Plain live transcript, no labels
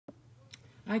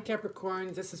Hi,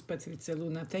 Capricorn. This is Patrizia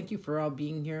Luna. Thank you for all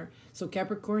being here. So,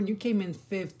 Capricorn, you came in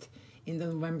fifth in the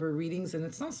November readings, and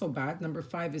it's not so bad. Number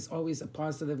 5 is always a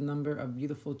positive number of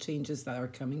beautiful changes that are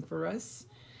coming for us.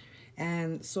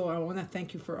 And so, I want to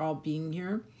thank you for all being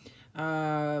here.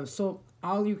 So,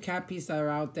 all you Cappies that are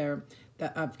out there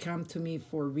that have come to me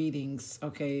for readings,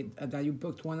 okay, that you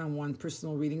booked one-on-one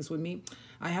personal readings with me.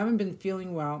 I haven't been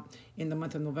feeling well in the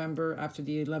month of November after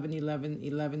the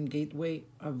 11-11-11 gateway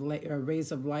of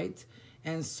rays of light.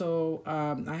 And so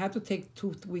I had to take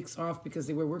 2 weeks off because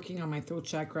they were working on my throat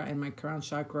chakra and my crown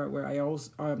chakra, where I always,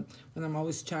 when I'm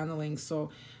always channeling. So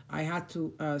I had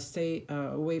to stay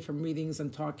away from readings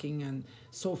and talking and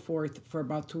so forth for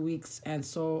about 2 weeks. And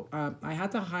so I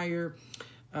had to hire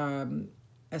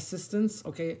assistants,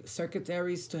 okay,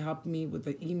 secretaries to help me with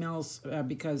the emails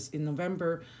because in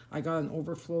November I got an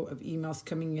overflow of emails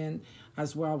coming in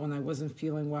as well when I wasn't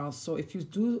feeling well. So if you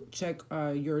do check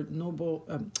your noble,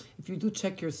 if you do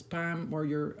check your spam or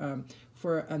your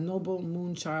for a noble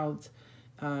moonchild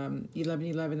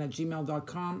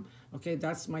 1111@gmail.com, okay,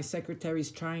 that's my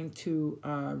secretary's trying to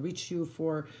reach you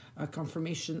for a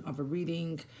confirmation of a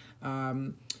reading,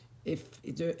 and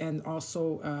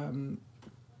also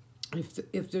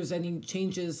if there's any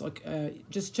changes, like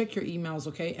just check your emails,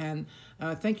 okay? And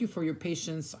thank you for your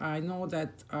patience. I know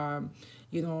that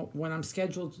you know, when I'm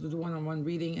scheduled to do one-on-one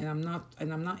reading and I'm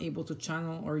not able to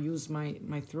channel or use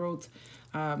my throat,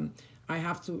 I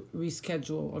have to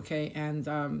reschedule, okay? And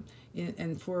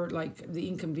for like the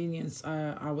inconvenience,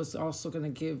 I was also gonna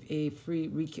give a free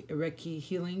Reiki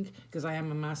healing because I am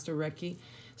a master Reiki.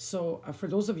 So for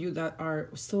those of you that are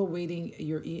still waiting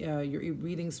your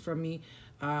readings from me,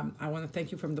 I want to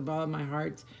thank you from the bottom of my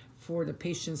heart for the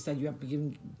patience that you have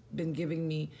been giving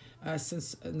me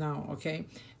since now, okay?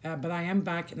 But I am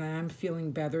back and I am feeling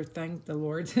better, thank the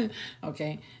Lord,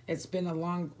 okay? It's been a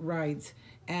long ride.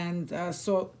 And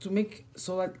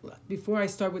before I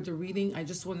start with the reading, I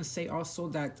just want to say also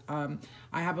that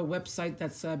I have a website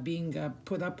that's being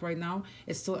put up right now.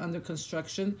 It's still under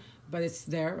construction, but it's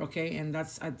there, okay? And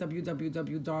that's at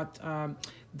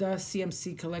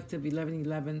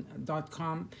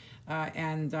www.thecmccollective1111.com.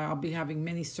 And I'll be having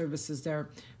many services there.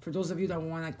 For those of you that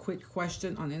want a quick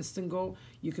question on Instant Go,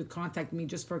 you could contact me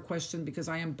just for a question because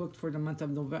I am booked for the month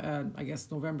of November. I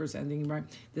guess November's ending, right?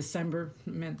 December,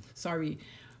 man, sorry.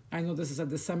 I know this is a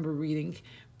December reading,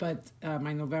 but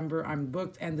my November I'm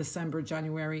booked, and December,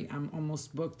 January I'm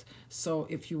almost booked. So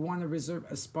if you want to reserve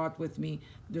a spot with me,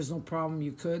 there's no problem.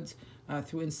 You could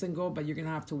through Instant Go, but you're gonna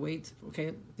have to wait,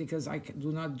 okay? Because I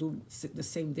do not do the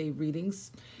same day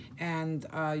readings, and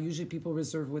usually people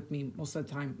reserve with me most of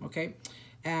the time, okay?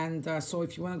 And so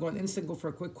if you want to go on Instant Go for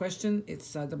a quick question,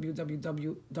 it's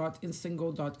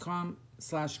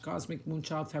www.instantgo.com/Cosmic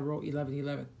Moonchild Tarot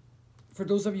 1111. For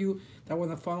those of you that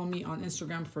want to follow me on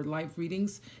Instagram for live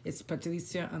readings, it's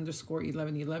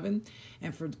Patrizia_1111.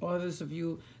 And for others of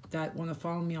you that want to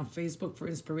follow me on Facebook for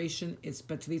inspiration, it's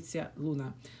Patrizia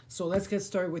Luna. So let's get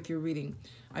started with your reading.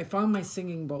 I found my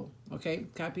singing bowl, okay,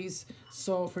 Cappies?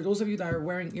 So for those of you that are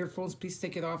wearing earphones, please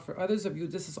take it off. For others of you,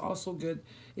 this is also good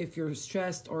if you're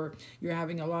stressed or you're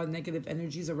having a lot of negative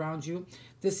energies around you.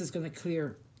 This is going to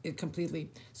clear it completely.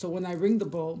 So when I ring the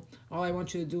bowl, all I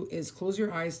want you to do is close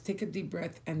your eyes, take a deep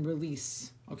breath, and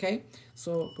release, okay?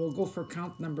 So we'll go for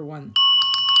count number 1.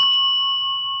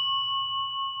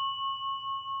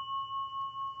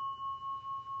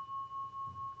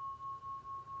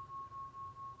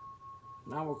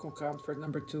 Now we'll count for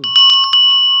number 2.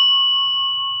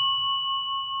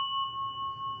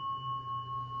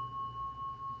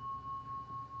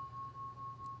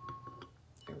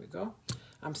 Here we go.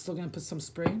 I'm still gonna put some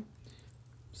spray.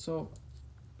 So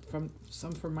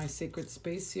some for my sacred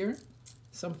space here,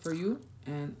 some for you,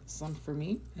 and some for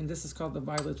me. And this is called the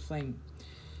Violet Flame.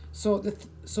 So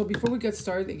so before we get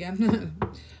started again,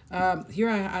 here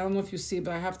I don't know if you see,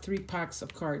 but I have 3 packs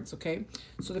of cards, okay?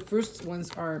 So the first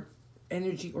ones are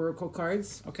energy oracle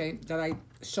cards, okay, that I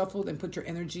shuffled and put your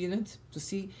energy in it to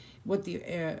see what the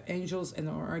angels and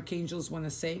or archangels want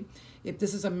to say. If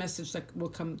this is a message that will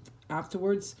come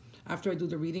afterwards, after I do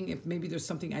the reading, if maybe there's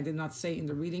something I did not say in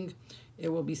the reading, it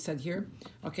will be said here.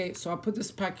 Okay, so I'll put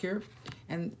this pack here,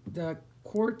 and the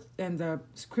quartz and the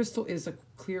crystal is a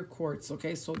clear quartz,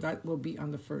 okay, so that will be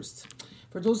on the first.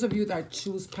 For those of you that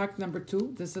choose pack number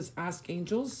 2, this is Ask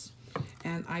Angels,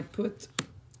 and I put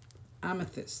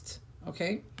amethyst,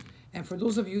 okay? And for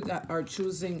those of you that are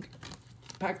choosing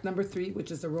pack number 3,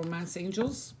 which is the Romance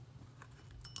Angels,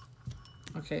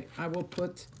 okay, I will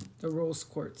put the rose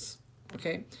quartz,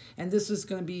 okay? And this is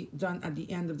going to be done at the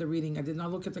end of the reading. I did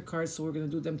not look at the cards, so we're going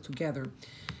to do them together.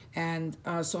 And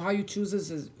so how you choose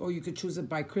this is, or you could choose it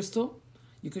by crystal,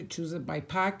 you could choose it by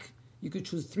pack, you could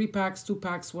choose 3 packs, 2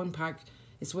 packs, 1 pack.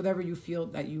 It's whatever you feel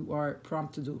that you are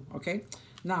prompt to do, okay?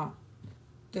 Now,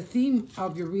 the theme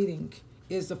of your reading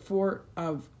is the 4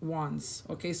 of Wands,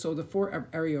 okay? So the 4 of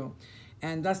Ariel,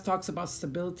 and that talks about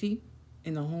stability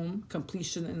in the home,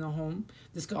 completion in the home.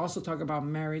 This could also talk about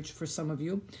marriage for some of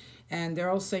you. And they're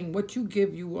all saying what you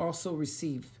give, you will also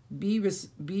receive.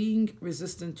 Being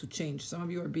resistant to change. Some of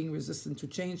you are being resistant to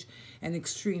change, and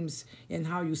extremes in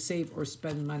how you save or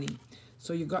spend money.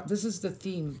 So you got, this is the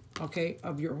theme, okay,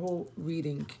 of your whole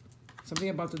reading. Something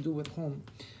about to do with home.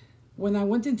 When I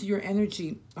went into your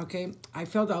energy, okay, I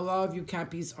felt that a lot of you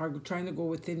Cappies are trying to go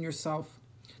within yourself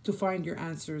to find your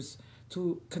answers,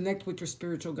 to connect with your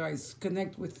spiritual guides,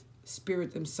 connect with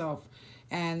Spirit himself.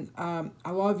 And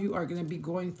a lot of you are going to be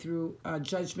going through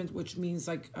judgment, which means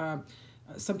like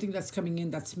something that's coming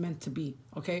in that's meant to be,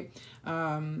 okay?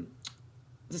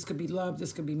 This could be love,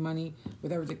 this could be money,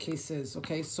 whatever the case is,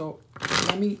 okay? So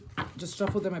let me just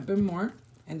shuffle them a bit more,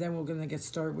 and then we're going to get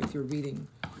started with your reading.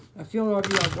 I feel a lot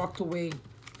of you have walked away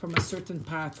from a certain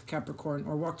path, Capricorn,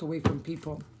 or walked away from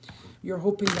people. You're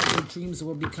hoping that your dreams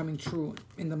will be coming true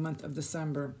in the month of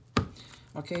December,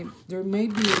 okay? There may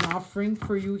be an offering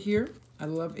for you here, a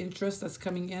love interest that's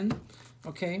coming in,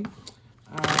 okay?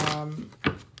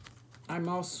 I'm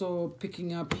also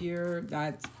picking up here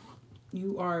that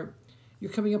you're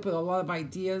coming up with a lot of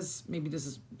ideas. Maybe this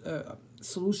is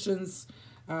solutions.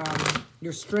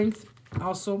 Your strength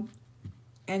also,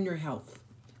 and your health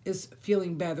is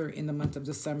feeling better in the month of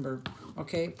December,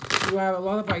 okay? You have a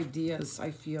lot of ideas,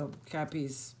 I feel,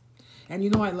 Cappies. And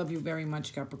you know I love you very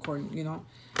much, Capricorn, you know.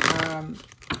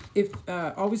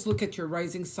 Always look at your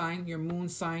rising sign, your moon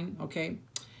sign, okay?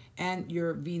 And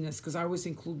your Venus, because I always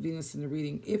include Venus in the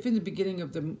reading. If in the beginning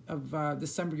of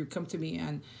December you come to me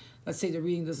and let's say the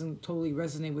reading doesn't totally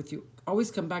resonate with you,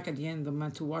 always come back at the end of the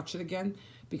month to watch it again,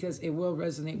 because it will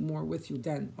resonate more with you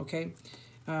then, okay?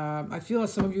 I feel that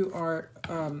some of you are,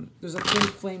 there's a twin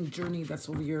flame journey that's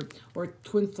over here, or a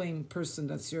twin flame person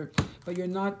that's here, but you're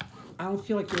not, I don't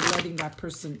feel like you're letting that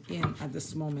person in at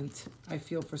this moment. I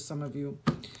feel for some of you.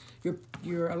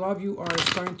 A lot of you are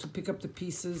starting to pick up the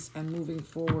pieces and moving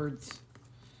forward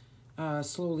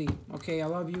slowly, okay? A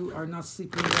lot of you are not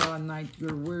sleeping well at night.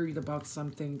 You're worried about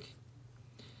something,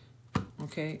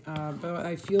 okay? But what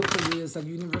I feel for you is that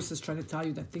the universe is trying to tell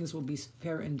you that things will be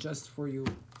fair and just for you.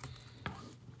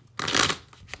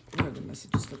 What are the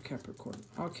messages for Capricorn?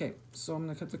 Okay, so I'm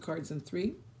going to cut the cards in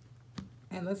 3.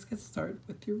 And let's get started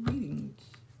with your reading.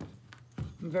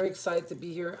 I'm very excited to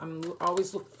be here. I'm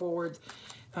always look forward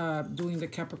doing the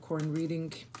Capricorn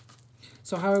reading.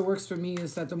 So how it works for me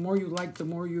is that the more you like, the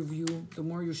more you view, the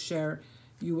more you share,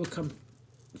 you will come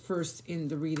first in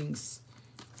the readings,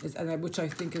 which I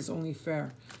think is only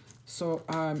fair. So,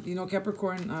 you know,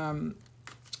 Capricorn,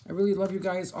 I really love you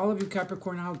guys. All of you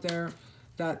Capricorn out there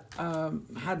that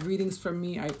had readings from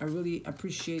me, I really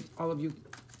appreciate all of you,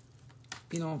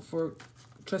 you know, for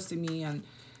trusting me and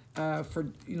for,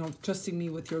 you know, trusting me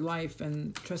with your life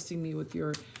and trusting me with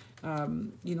your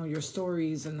you know, your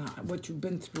stories and what you've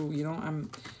been through. You know,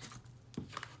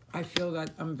 I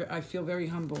feel very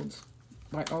humbled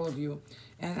by all of you.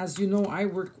 And as you know, I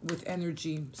work with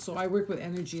energy. So I work with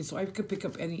energy, so I could pick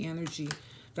up any energy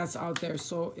that's out there.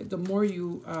 So the more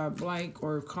you like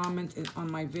or comment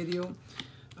on my video,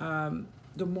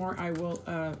 the more I will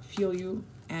feel you,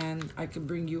 and I can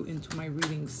bring you into my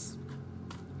readings.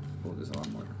 Oh, there's a lot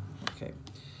more. Okay.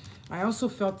 I also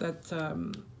felt that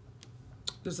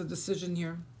there's a decision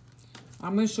here.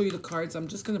 I'm going to show you the cards. I'm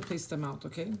just going to place them out,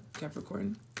 okay,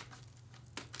 Capricorn?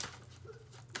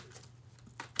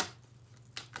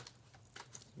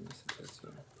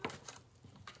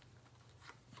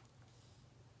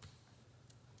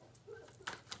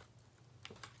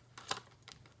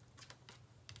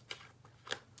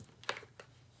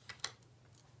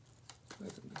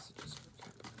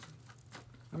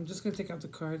 I'm just going to take out the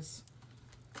cards,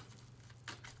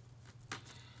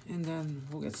 and then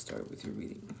we'll get started with your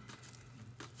reading.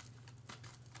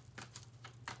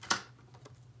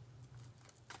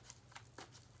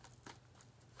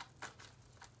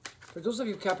 For those of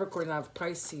you Capricorn that have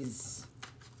Pisces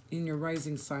in your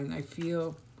rising sign, I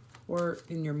feel, or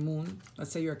in your moon,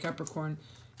 let's say you're a Capricorn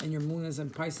and your moon is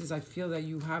in Pisces, I feel that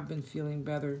you have been feeling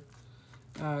better.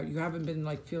 You haven't been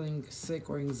like feeling sick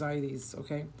or anxieties,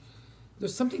 okay?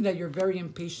 There's something that you're very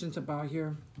impatient about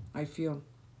here, I feel.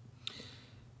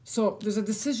 So there's a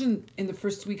decision in the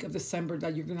first week of December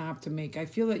that you're going to have to make. I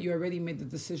feel that you already made the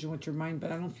decision with your mind,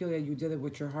 but I don't feel that you did it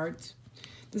with your heart.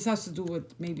 This has to do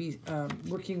with maybe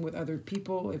working with other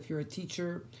people, if you're a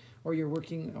teacher, or you're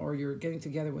working, or you're getting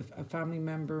together with a family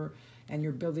member and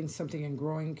you're building something and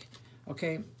growing,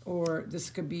 okay? Or this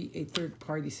could be a third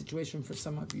party situation for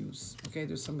some of you, okay?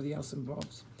 There's somebody else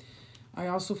involved. I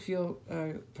also feel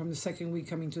from the second week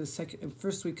coming to the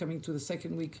first week coming to the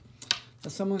second week, that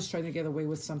someone's trying to get away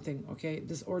with something, okay?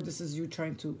 This is you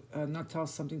trying to not tell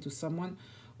something to someone,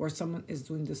 or someone is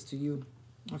doing this to you,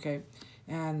 okay?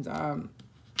 And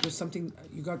there's something,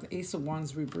 you got the Ace of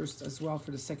Wands reversed as well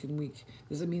for the second week.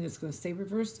 Doesn't mean it's going to stay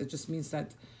reversed. It just means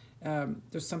that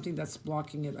there's something that's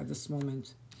blocking it at this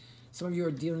moment. Some of you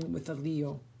are dealing with a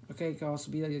Leo, okay? It could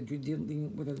also be that you're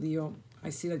dealing with a Leo. I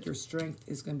see that your strength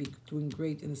is going to be doing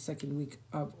great in the second week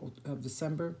of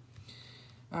December.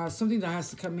 Something that has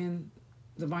to come in,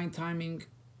 divine timing.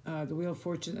 The Wheel of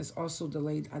Fortune is also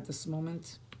delayed at this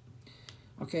moment.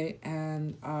 Okay,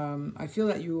 and I feel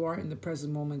that you are in the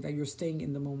present moment, that you're staying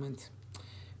in the moment.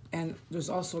 And there's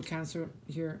also a Cancer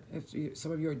here, if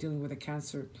some of you are dealing with a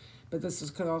Cancer. But this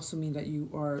could also mean that you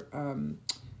are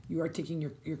taking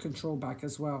your control back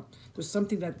as well. There's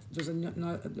something that,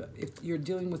 if you're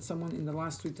dealing with someone in the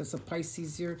last week that's a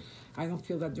Pisces here, I don't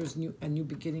feel that there's a new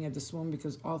beginning at this moment,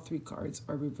 because all three cards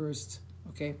are reversed,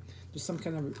 okay? There's some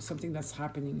kind of something that's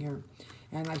happening here.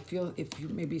 And I feel if you,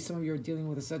 maybe some of you are dealing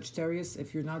with a Sagittarius,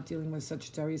 if you're not dealing with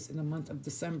Sagittarius in the month of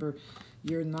December,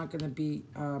 you're not going to be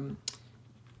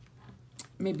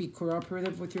maybe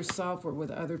cooperative with yourself or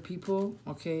with other people,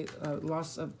 okay?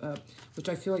 Loss of, which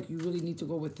I feel like you really need to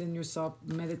go within yourself,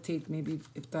 meditate, maybe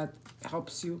if that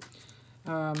helps you.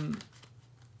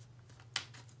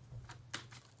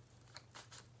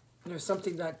 There's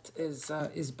something that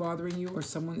is bothering you, or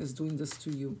someone is doing this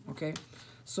to you, okay?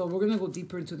 So we're going to go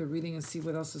deeper into the reading and see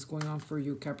what else is going on for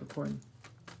you, Capricorn.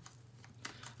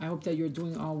 I hope that you're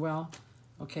doing all well.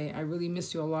 Okay, I really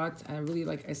miss you a lot. I really,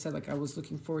 like I said, I was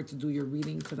looking forward to do your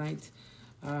reading tonight.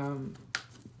 I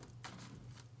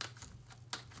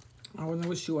want to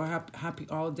wish you a happy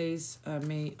holidays.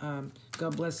 May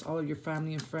God bless all of your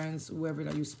family and friends, whoever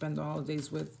that you spend the holidays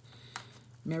with.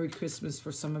 Merry Christmas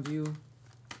for some of you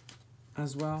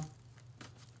as well.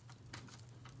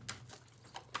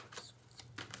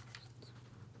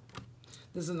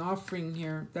 There's an offering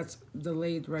here that's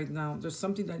delayed right now. There's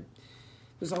something that,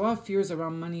 there's a lot of fears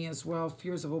around money as well.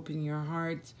 Fears of opening your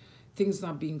heart. Things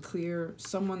not being clear.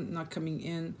 Someone not coming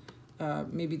in.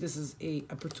 Maybe this is a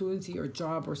opportunity or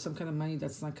job or some kind of money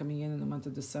that's not coming in the month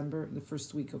of December, the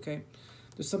first week, okay?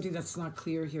 There's something that's not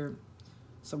clear here.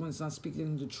 Someone's not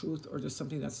speaking the truth, or there's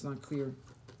something that's not clear.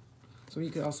 So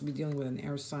you could also be dealing with an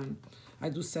air sign. I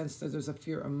do sense that there's a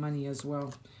fear of money as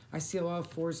well. I see a lot of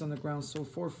fours on the ground. So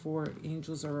 4-4,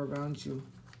 angels are around you.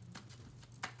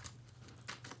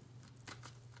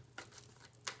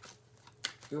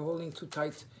 You're holding too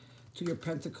tight to your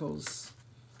pentacles.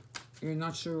 You're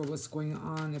not sure what's going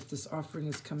on, if this offering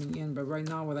is coming in. But right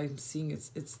now, what I'm seeing,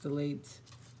 it's delayed.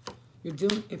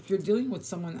 If you're dealing with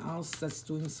someone else that's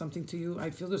doing something to you, I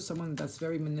feel there's someone that's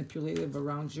very manipulative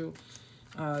around you.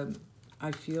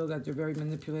 I feel that they're very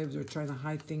manipulative. They're trying to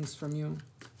hide things from you.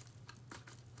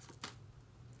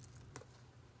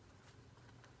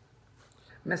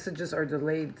 Messages are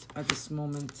delayed at this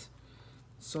moment.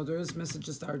 So there is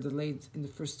messages that are delayed in the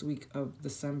first week of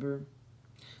December.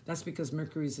 That's because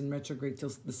Mercury is in retrograde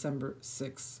till December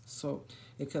 6th. So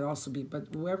it could also be. But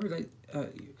whoever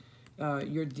that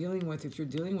you're dealing with, if you're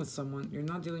dealing with someone, you're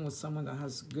not dealing with someone that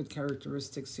has good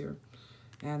characteristics here.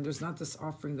 And there's not this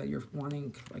offering that you're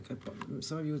wanting. Like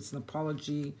some of you, it's an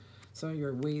apology. Some of you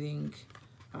are waiting.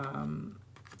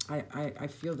 I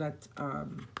feel that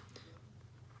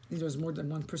there's more than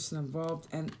one person involved.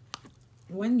 And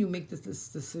when you make this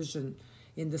decision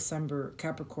in December,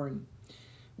 Capricorn,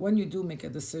 when you do make a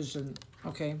decision,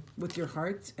 okay, with your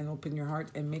heart, and open your heart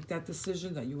and make that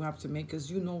decision that you have to make, because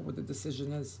you know what the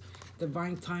decision is.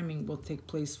 Divine timing will take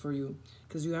place for you,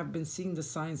 because you have been seeing the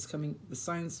signs coming, the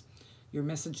signs, your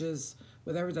messages,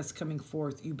 whatever that's coming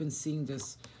forth, you've been seeing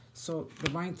this. So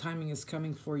divine timing is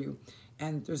coming for you.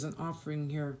 And there's an offering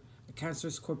here, a Cancer,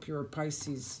 Scorpio, or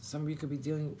Pisces. Some of you could be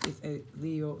dealing with a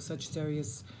Leo,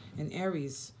 Sagittarius, an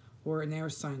Aries, or an air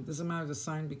sign. Doesn't matter the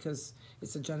sign, because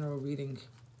it's a general reading.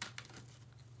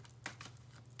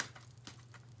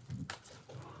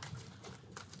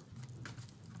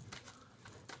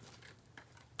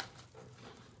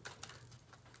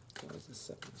 What is the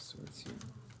Seven of Swords here?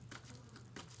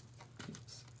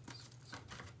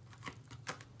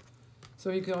 So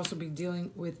you could also be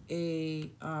dealing with a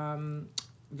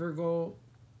Virgo,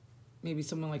 maybe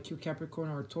someone like you, Capricorn,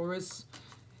 or Taurus.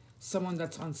 Someone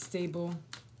that's unstable.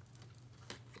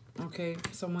 Okay,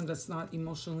 someone that's not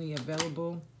emotionally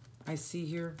available, I see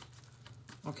here.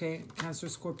 Okay, Cancer,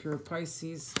 Scorpio, or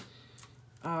Pisces.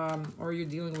 or you're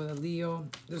dealing with a Leo.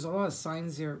 There's a lot of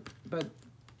signs here, but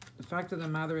the fact of the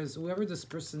matter is, whoever this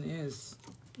person is,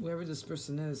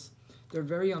 they're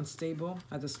very unstable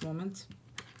at this moment,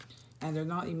 and they're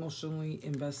not emotionally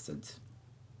invested.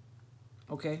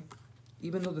 Okay?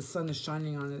 Even though the sun is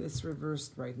shining on it, it's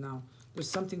reversed right now. There's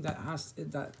something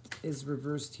that is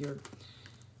reversed here.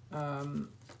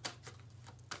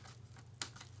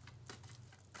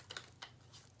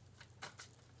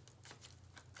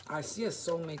 I see a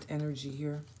soulmate energy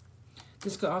here.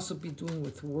 This could also be doing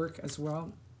with work as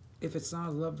well. If it's not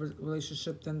a love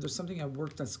relationship, then there's something at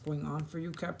work that's going on for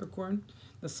you, Capricorn.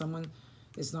 That someone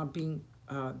is not being,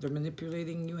 they're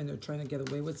manipulating you and they're trying to get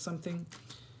away with something.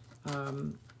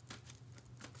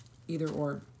 Either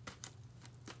or,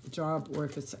 job, or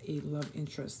if it's a love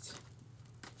interest.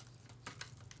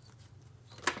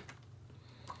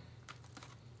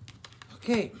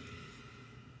 Okay.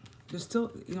 There's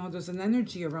still, you know, there's an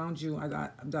energy around you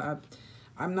that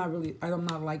I'm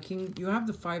not liking. You have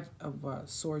the Five of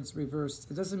Swords reversed.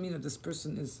 It doesn't mean that this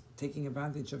person is taking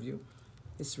advantage of you.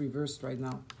 It's reversed right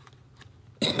now.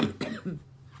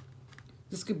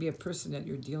 This could be a person that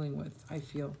you're dealing with, I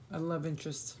feel. A love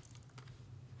interest.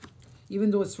 Even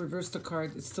though it's reversed a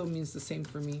card, it still means the same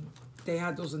for me. They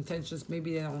had those intentions.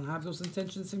 Maybe they don't have those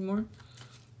intentions anymore.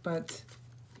 But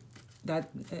that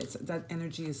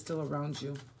energy is still around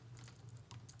you.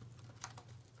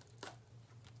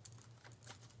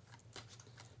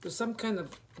 There's some kind of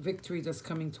victory that's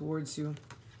coming towards you.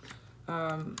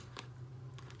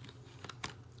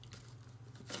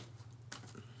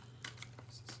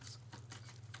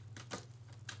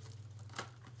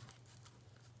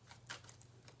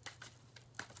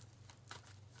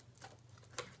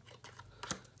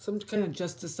 Some kind of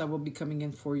justice that will be coming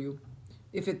in for you.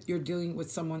 If you're dealing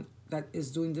with someone that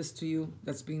is doing this to you,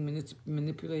 that's being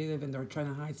manipulative, and they're trying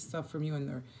to hide stuff from you, and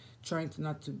they're trying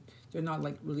to they're not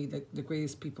like really the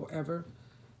greatest people ever.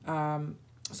 Some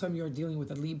of you are dealing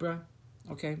with a Libra,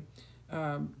 okay?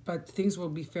 But things will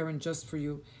be fair and just for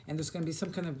you, and there's going to be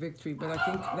some kind of victory. But I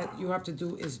think that you have to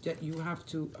do is that you have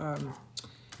to,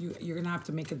 you're going to have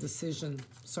to make a decision.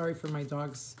 Sorry for my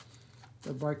dogs.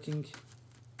 They're barking.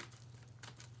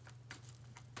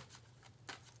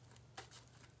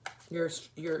 You're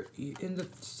in the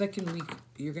second week,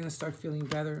 you're going to start feeling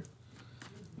better.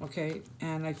 Okay,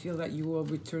 and I feel that you will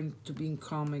return to being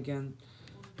calm again.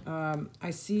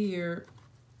 I see here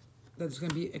that there's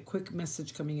going to be a quick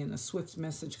message coming in, a swift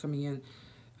message coming in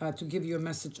to give you a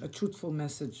message, a truthful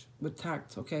message with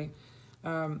tact, okay?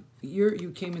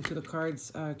 You came into the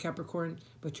cards, Capricorn,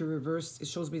 but you're reversed. It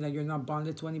shows me that you're not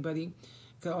bonded to anybody.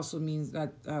 It also means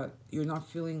that you're not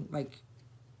feeling like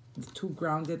too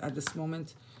grounded at this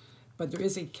moment. But there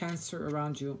is a Cancer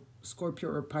around you,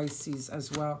 Scorpio or Pisces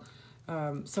as well.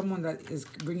 Someone that is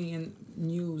bringing in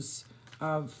news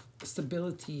of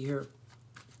stability here.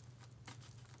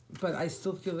 But I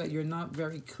still feel that you're not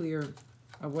very clear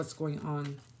of what's going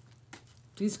on.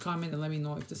 Please comment and let me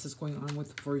know if this is going on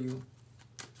for you.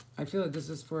 I feel that this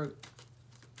is for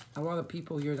a lot of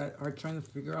people here that are trying to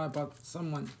figure out about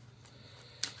someone.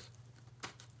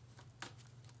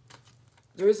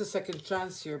 There is a second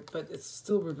chance here, but it's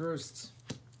still reversed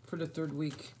for the third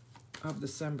week of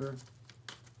December.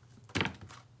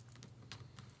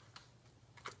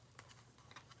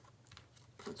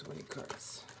 20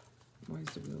 cards. Why is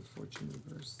the Wheel of Fortune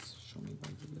reversed? Show me why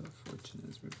the Wheel of Fortune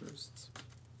is reversed.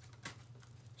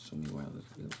 Show me why the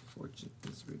Wheel of Fortune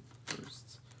is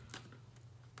reversed.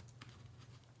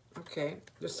 Okay,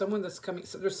 there's someone that's coming.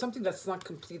 So there's something that's not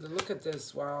completed. Look at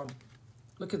this. Wow.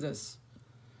 Look at this.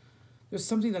 There's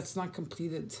something that's not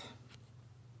completed.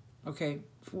 Okay,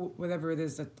 whatever it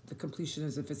is that the completion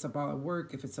is, if it's about a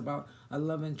work, if it's about a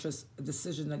love interest, a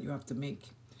decision that you have to make.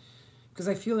 Because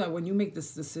I feel that when you make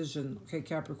this decision, okay,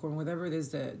 Capricorn, whatever it is,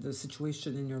 the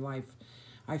situation in your life,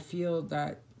 I feel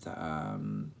that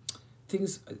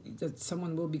that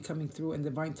someone will be coming through, and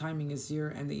divine timing is here,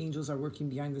 and the angels are working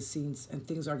behind the scenes, and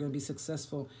things are going to be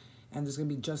successful, and there's going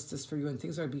to be justice for you, and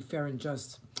things are going to be fair and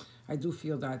just. I do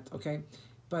feel that, okay?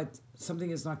 But something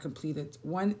is not completed.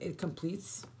 When it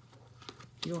completes,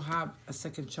 you'll have a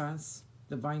second chance,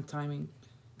 divine timing,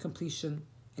 completion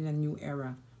in a new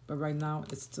era. But right now,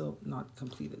 it's still not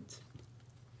completed.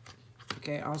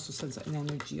 Okay, I also sense an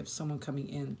energy of someone coming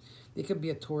in. They could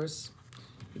be a Taurus.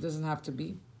 It doesn't have to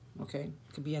be, okay?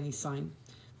 It could be any sign.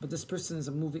 But this person is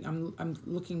moving. I'm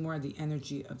looking more at the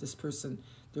energy of this person.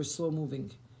 They're slow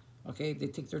moving, okay? They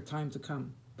take their time to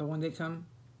come. But when they come,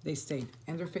 they stay.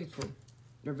 And they're faithful.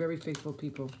 They're very faithful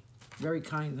people, very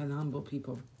kind and humble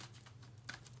people.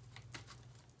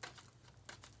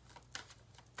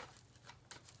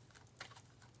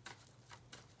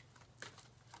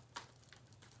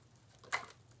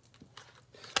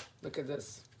 Look at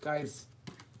this, guys.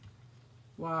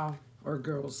 Wow, or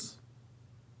girls.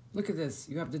 Look at this.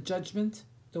 You have the Judgment,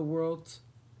 the World,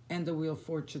 and the Wheel of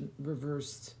Fortune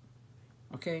reversed.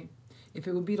 Okay? If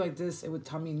it would be like this, it would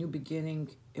tell me new beginning.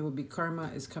 It would be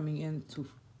karma is coming in to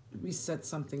reset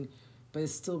something, but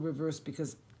it's still reversed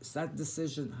because that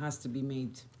decision has to be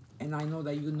made. And I know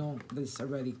that you know this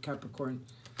already, Capricorn.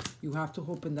 You have to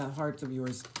open that heart of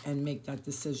yours and make that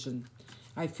decision.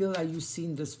 I feel that you've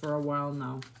seen this for a while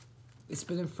now. It's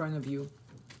been in front of you.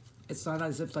 It's not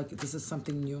as if like this is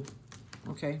something new,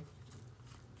 okay?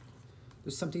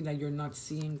 There's something that you're not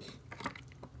seeing,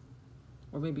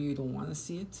 or maybe you don't want to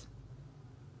see it.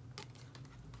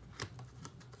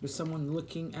 There's someone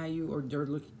looking at you, or they're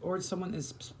looking, or someone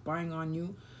is spying on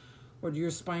you, or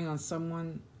you're spying on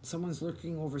someone. Someone's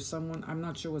looking over someone. I'm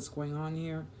not sure what's going on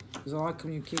here. There's a lot of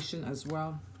communication as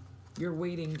well. You're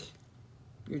waiting.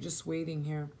 You're just waiting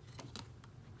here.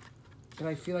 But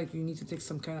I feel like you need to take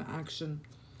some kind of action,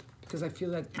 because I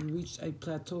feel that you reached a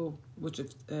plateau, which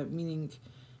meaning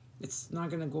it's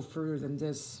not going to go further than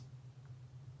this.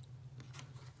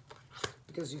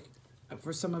 Because you,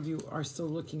 for some of you, are still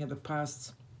looking at the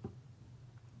past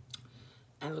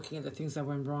and looking at the things that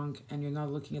went wrong, and you're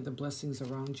not looking at the blessings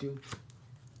around you.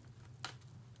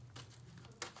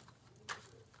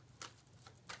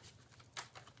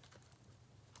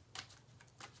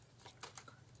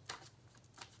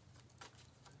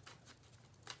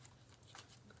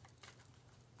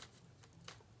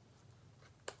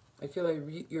 I feel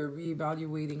like you're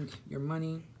reevaluating your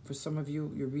money. For some of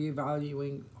you, you're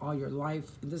reevaluating all your life.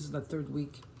 And this is the 3rd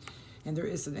week. And there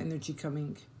is an energy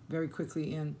coming very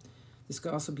quickly in. This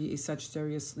could also be a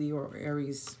Sagittarius, Leo, or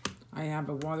Aries. I have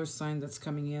a water sign that's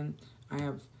coming in. I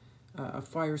have a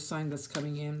fire sign that's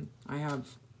coming in. I have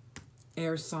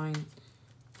air sign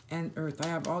and earth. I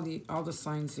have all the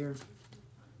signs here.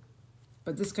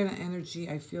 But this kind of energy,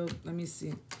 I feel, let me see.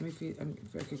 Let me see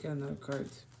if I could get another card.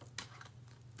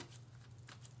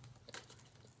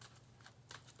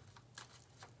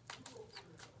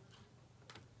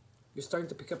 You're starting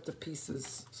to pick up the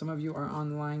pieces. Some of you are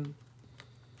online.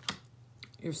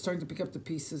 You're starting to pick up the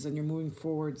pieces and you're moving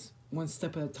forward one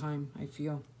step at a time, I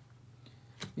feel.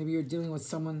 Maybe you're dealing with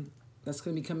someone that's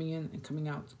going to be coming in and coming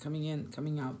out, coming in,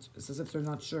 coming out. It's as if they're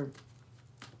not sure.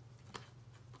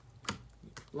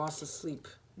 Loss of sleep,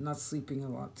 not sleeping a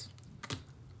lot.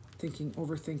 Thinking,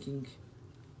 overthinking.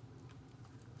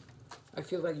 I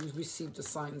feel like you've received the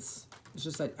signs. It's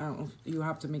just like, I don't know, you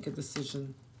have to make a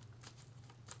decision.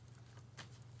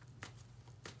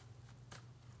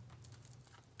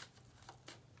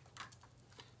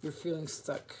 You're feeling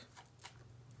stuck.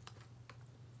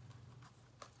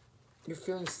 You're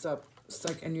feeling stuck,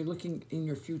 and you're looking in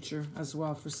your future as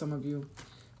well for some of you,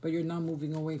 but you're not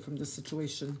moving away from this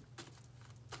situation.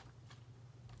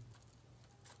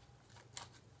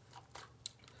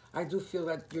 I do feel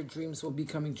that your dreams will be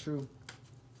coming true.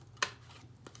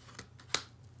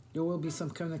 There will be some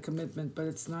kind of commitment, but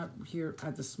it's not here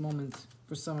at this moment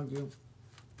for some of you.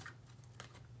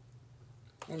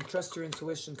 And trust your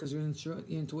intuition, because your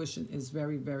intuition is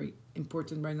very, very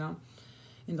important right now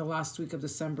in the last week of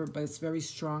December, but it's very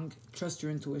strong. Trust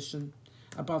your intuition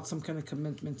about some kind of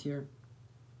commitment here.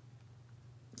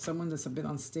 Someone that's a bit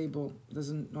unstable,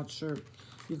 not sure.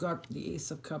 You got the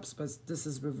Ace of Cups, but this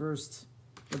is reversed.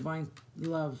 Divine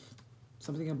love,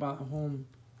 something about a home,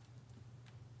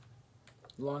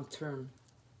 long term.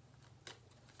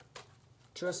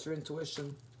 Trust your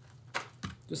intuition.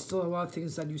 There's still a lot of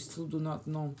things that you still do not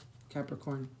know,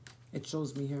 Capricorn. It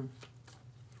shows me here.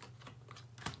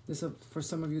 This, for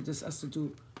some of you, this has to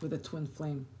do with a twin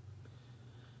flame.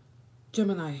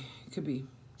 Gemini, it could be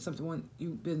something when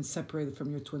you've been separated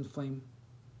from your twin flame.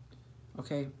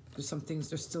 Okay, there's some things,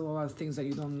 there's still a lot of things that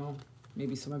you don't know.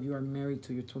 Maybe some of you are married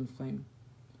to your twin flame,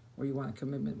 or you want a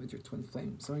commitment with your twin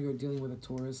flame. Some of you are dealing with a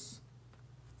Taurus.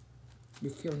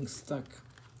 You're feeling stuck.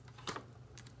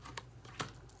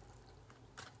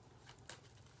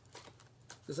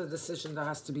 There's a decision that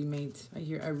has to be made.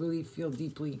 I really feel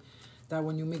deeply that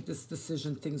when you make this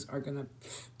decision, things are going to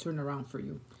turn around for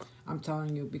you. I'm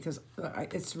telling you, because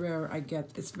it's rare.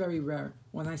 It's very rare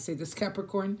when I say this,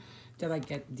 Capricorn, that I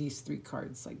get these 3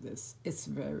 cards like this. It's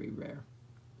very rare.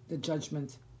 The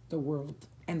Judgment, the World,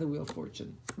 and the Wheel of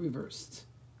Fortune reversed.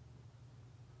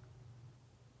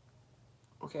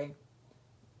 Okay.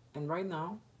 And right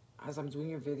now, as I'm doing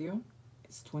your video,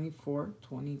 it's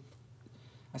 24:20.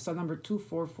 I saw number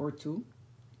 2442,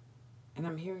 and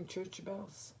I'm hearing church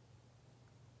bells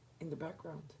in the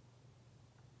background.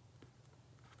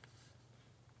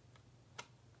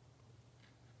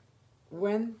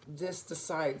 When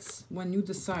you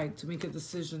decide to make a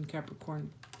decision,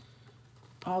 Capricorn,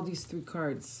 all these 3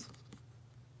 cards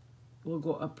will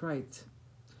go upright.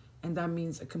 And that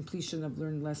means a completion of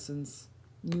learned lessons,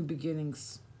 new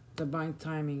beginnings, divine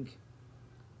timing,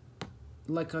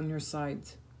 luck on your side,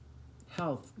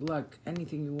 health, luck,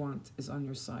 anything you want is on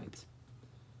your side.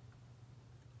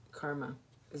 Karma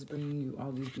is bringing you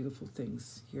all these beautiful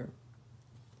things here,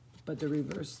 but they're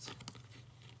reversed.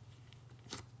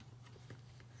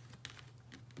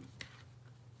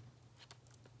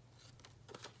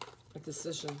 A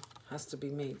decision has to be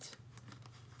made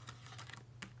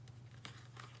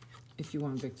if you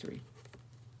want victory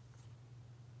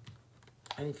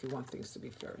and if you want things to be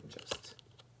fair and just.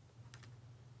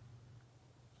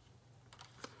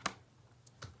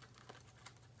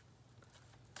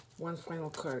 One final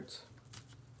card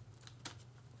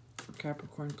for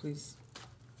Capricorn, please,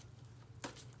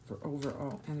 for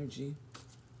overall energy.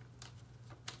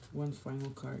 One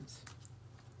final card.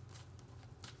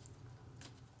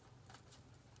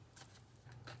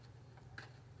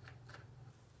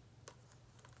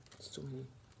 It's too many.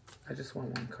 I just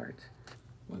want one card.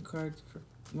 One card for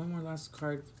one more last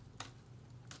card.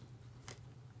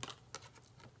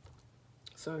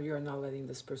 Some of you are not letting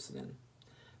this person in.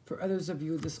 For others of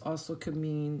you, this also could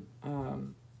mean,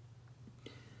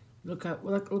 look at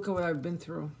what I've been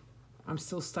through. I'm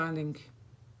still standing.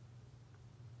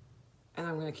 And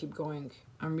I'm going to keep going.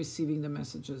 I'm receiving the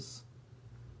messages.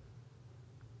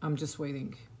 I'm just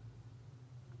waiting.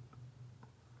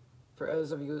 For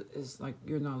others of you, it's like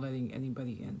you're not letting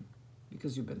anybody in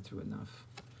because you've been through enough.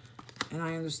 And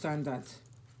I understand that.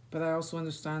 But I also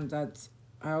understand that,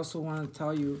 I also want to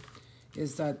tell you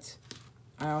is that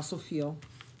I also feel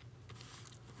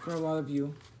for a lot of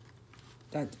you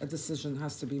that a decision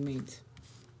has to be made,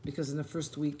 because in the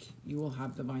first week you will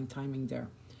have divine timing there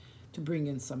to bring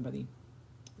in somebody,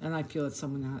 and I feel that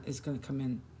someone is going to come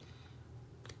in.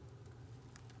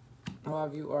 A lot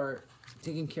of you are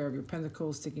taking care of your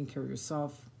pentacles, taking care of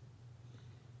yourself.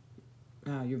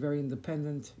 You're very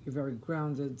independent, you're very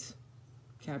grounded,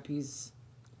 Cappies,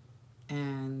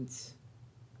 and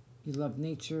you love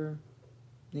nature.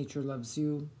 Nature loves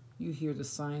you. You hear the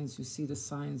signs, you see the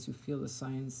signs, you feel the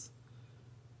signs.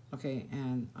 Okay,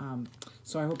 and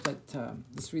so I hope that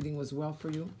this reading was well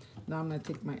for you. Now I'm going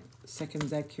to take my second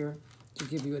deck here to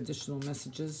give you additional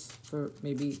messages for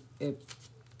maybe if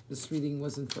this reading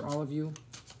wasn't for all of you.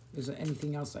 Is there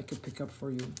anything else I could pick up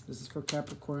for you? This is for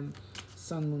Capricorn,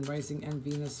 Sun, Moon, Rising, and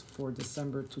Venus for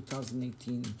December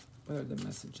 2018. What are the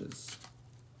messages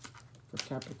for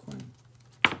Capricorn?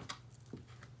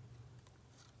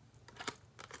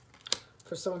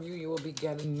 For some of you, you will be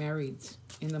getting married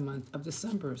in the month of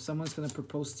December. Someone's going to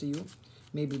propose to you,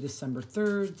 maybe December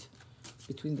 3rd,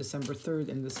 between December 3rd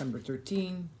and December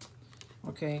 13th.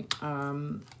 Okay,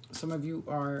 some of you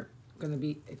are going to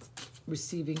be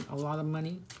receiving a lot of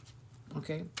money.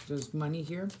 Okay, there's money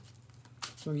here.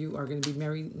 Some of you are going to be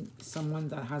marrying someone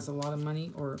that has a lot of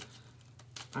money, or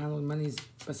I don't know, money's,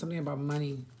 but something about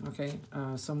money. Okay,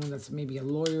 someone that's maybe a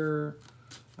lawyer.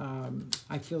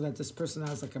 I feel that this person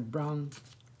has like a brown,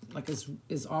 like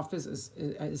his office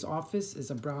is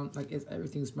a brown, like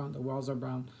everything's brown. The walls are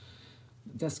brown,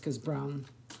 desk is brown.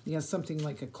 He has something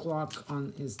like a clock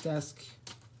on his desk.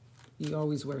 He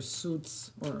always wears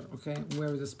suits, or okay,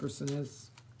 wherever this person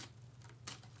is.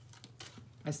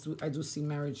 I do see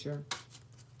marriage here,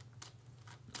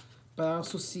 but I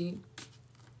also see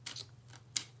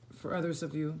for others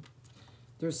of you,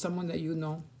 there's someone that you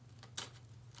know.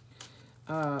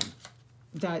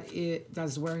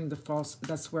 That's wearing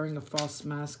a false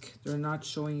mask. They're not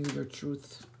showing you their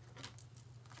truth.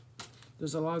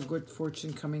 There's a lot of good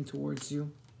fortune coming towards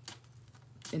you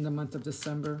in the month of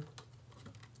December.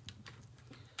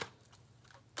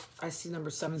 I see number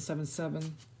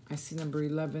 777. I see number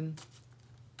 11.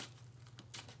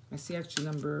 I see actually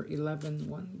number 11,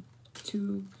 1,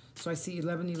 2. So I see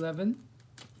 1111.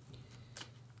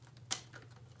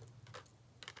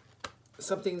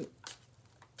 Something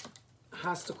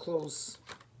has to close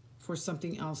for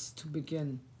something else to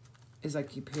begin, as I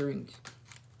keep hearing.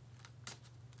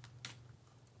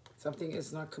 Something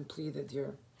is not completed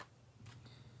here.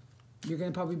 You're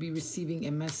going to probably be receiving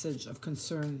a message of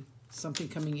concern, something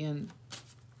coming in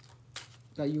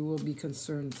that you will be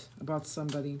concerned about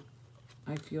somebody.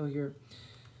 I feel here.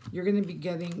 You're going to be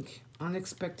getting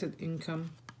unexpected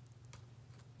income,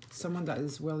 someone that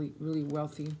is really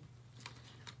wealthy,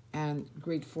 and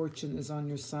great fortune is on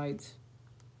your side.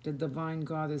 The divine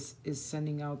God is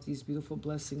sending out these beautiful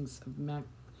blessings of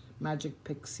magic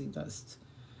pixie dust.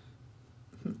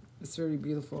 It's very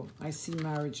beautiful. I see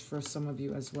marriage for some of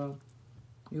you as well.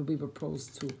 You'll be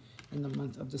proposed to in the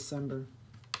month of December.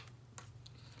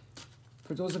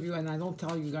 For those of you, and I don't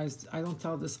tell you guys, I don't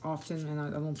tell this often, and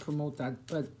I don't promote that,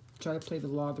 but try to play the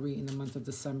lottery in the month of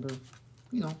December.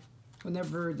 You know,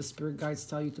 whenever the spirit guides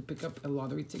tell you to pick up a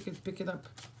lottery ticket, pick it up.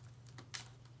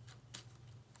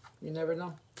 You never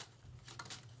know.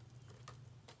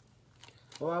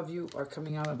 A lot of you are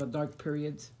coming out of a dark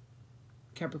period,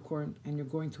 Capricorn, and you're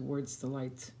going towards the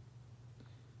light.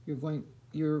 You're going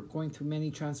through many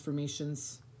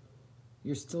transformations.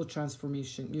 You're still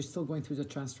going through the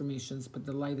transformations, but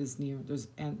the light is near.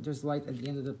 There's light at the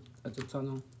end of the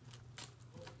tunnel.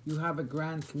 You have a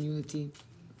grand community.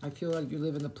 I feel like you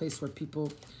live in a place where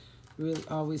people really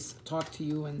always talk to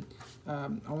you, and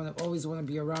always want to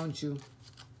be around you.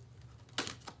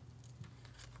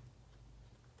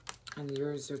 And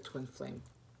here's your twin flame.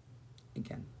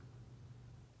 Again,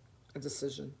 a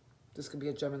decision. This could be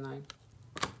a Gemini,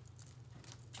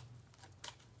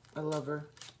 a lover.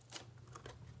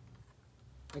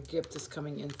 A gift is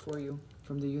coming in for you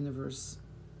from the universe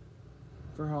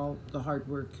for all the hard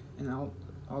work and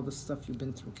all the stuff you've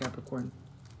been through, Capricorn.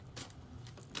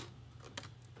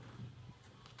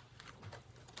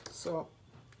 So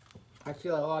I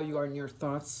feel a lot of you are in your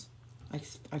thoughts.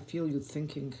 I feel you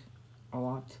thinking a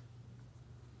lot.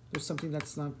 There's something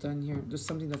that's not done here. There's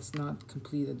something that's not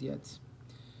completed yet.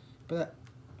 But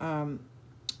I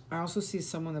also see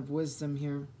someone of wisdom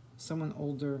here, someone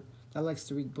older that likes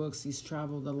to read books. He's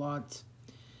traveled a lot.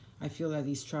 I feel that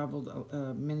he's traveled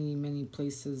many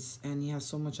places, and he has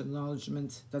so much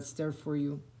acknowledgement that's there for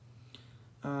you.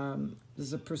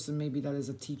 There's a person maybe that is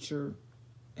a teacher.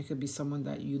 It could be someone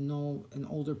that you know, an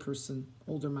older person,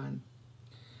 older man.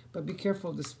 But be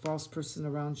careful of this false person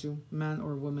around you, man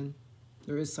or woman.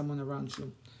 There is someone around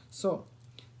you. So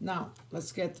now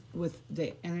let's get with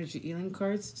the energy healing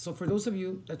cards. So for those of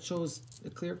you that chose the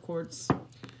clear quartz,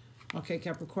 okay,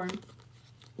 Capricorn,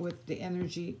 with the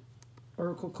energy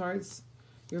oracle cards,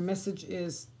 your message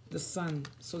is the sun.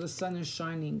 So the sun is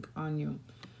shining on you.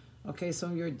 Okay,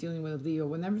 so you're dealing with a Leo.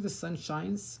 Whenever the sun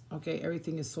shines, okay,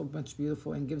 everything is so much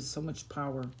beautiful and gives so much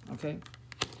power, okay?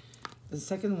 The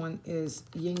second one is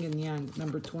yin and yang,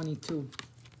 number 22.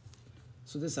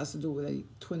 So this has to do with a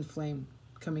twin flame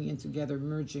coming in together,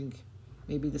 merging,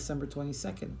 maybe December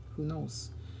 22nd, who knows?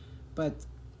 But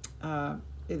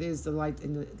it is the light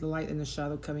and the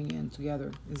shadow coming in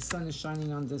together. And the sun is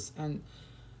shining on this, and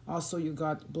also you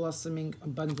got blossoming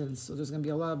abundance. So there's going to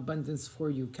be a lot of abundance for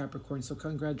you, Capricorn. So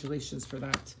congratulations for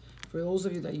that. For those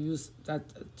of you that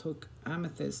took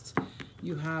amethyst,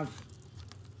 you have,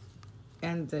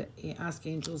 and the ask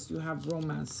angels, you have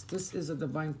romance. This is a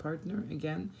divine partner,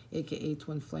 again, aka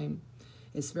twin flame.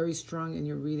 It's very strong in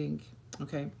your reading,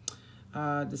 okay?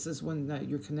 This is when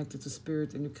you're connected to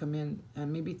spirit and you come in,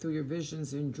 and maybe through your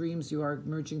visions and dreams you are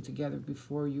merging together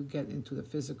before you get into the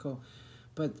physical.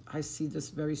 But I see this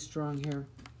very strong here.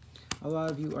 A lot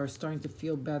of you are starting to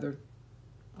feel better,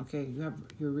 okay?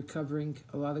 You're recovering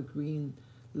a lot of green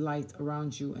light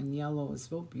around you, and yellow is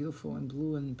so beautiful, and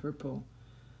blue and purple.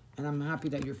 And I'm happy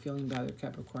that you're feeling better,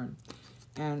 Capricorn.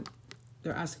 And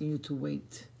they're asking you to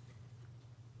wait.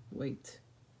 Wait.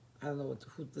 I don't know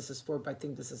who this is for, but I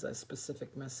think this is a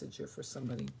specific message here for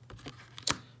somebody.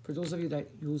 For those of you that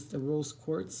use the rose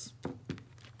quartz,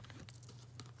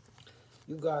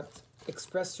 you got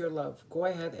express your love. Go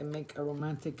ahead and make a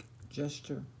romantic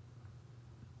gesture.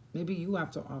 Maybe you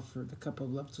have to offer the cup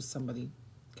of love to somebody,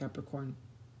 Capricorn,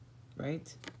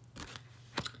 right?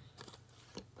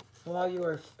 A lot of you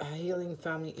are healing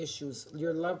family issues.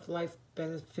 Your love life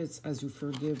benefits as you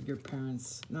forgive your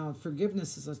parents. Now,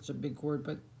 forgiveness is such a big word,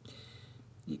 but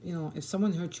you know, if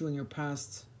someone hurt you in your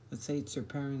past, let's say it's your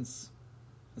parents,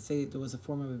 let's say there was a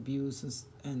form of abuse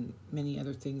and many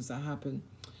other things that happen,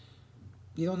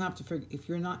 you don't have to forgive. If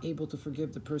you're not able to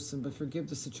forgive the person, but forgive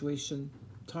the situation,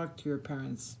 talk to your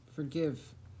parents, forgive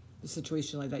the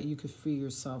situation like that, you could free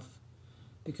yourself.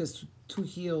 Because to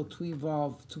heal, to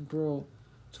evolve, to grow,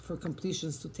 for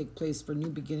completions to take place, for new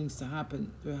beginnings to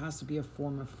happen, there has to be a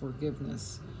form of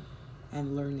forgiveness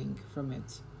and learning from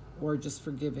it, or just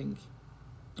forgiving,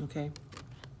 okay?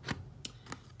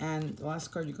 And the last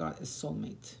card you got is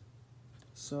soulmate.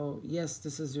 So yes,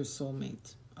 this is your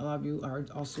soulmate. A lot of you are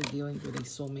also dealing with a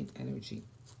soulmate energy.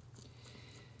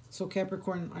 So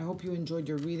Capricorn, I hope you enjoyed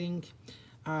your reading.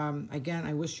 Again,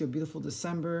 I wish you a beautiful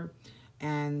December.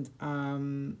 And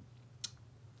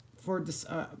for this,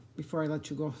 before I let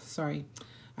you go, sorry,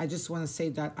 I just want to say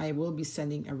that I will be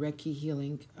sending a Reiki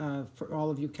healing for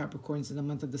all of you Capricorns in the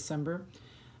month of December.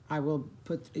 I will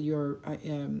put your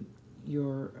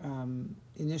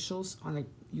initials on a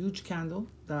huge candle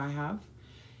that I have,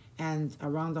 And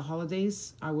around the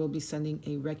holidays, I will be sending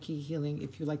a Reiki healing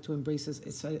if you like to embrace this.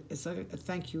 It's a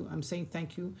thank you. I'm saying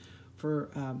thank you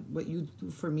for what you do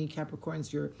for me,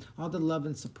 Capricorns. All the love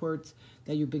and support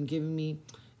that you've been giving me.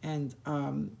 And,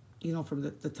 you know, from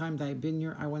the time that I've been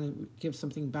here, I want to give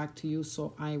something back to you.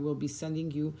 So I will be sending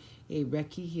you a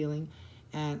Reiki healing.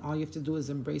 And all you have to do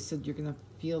is embrace it. You're going to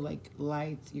feel like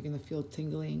light. You're going to feel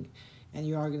tingling. And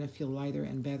you are going to feel lighter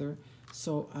and better.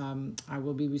 So I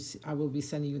will be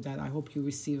sending you that. I hope you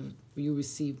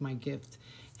receive my gift.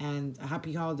 And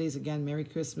happy holidays again. Merry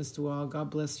Christmas to all. God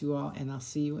bless you all. And I'll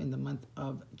see you in the month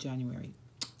of January.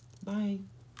 Bye.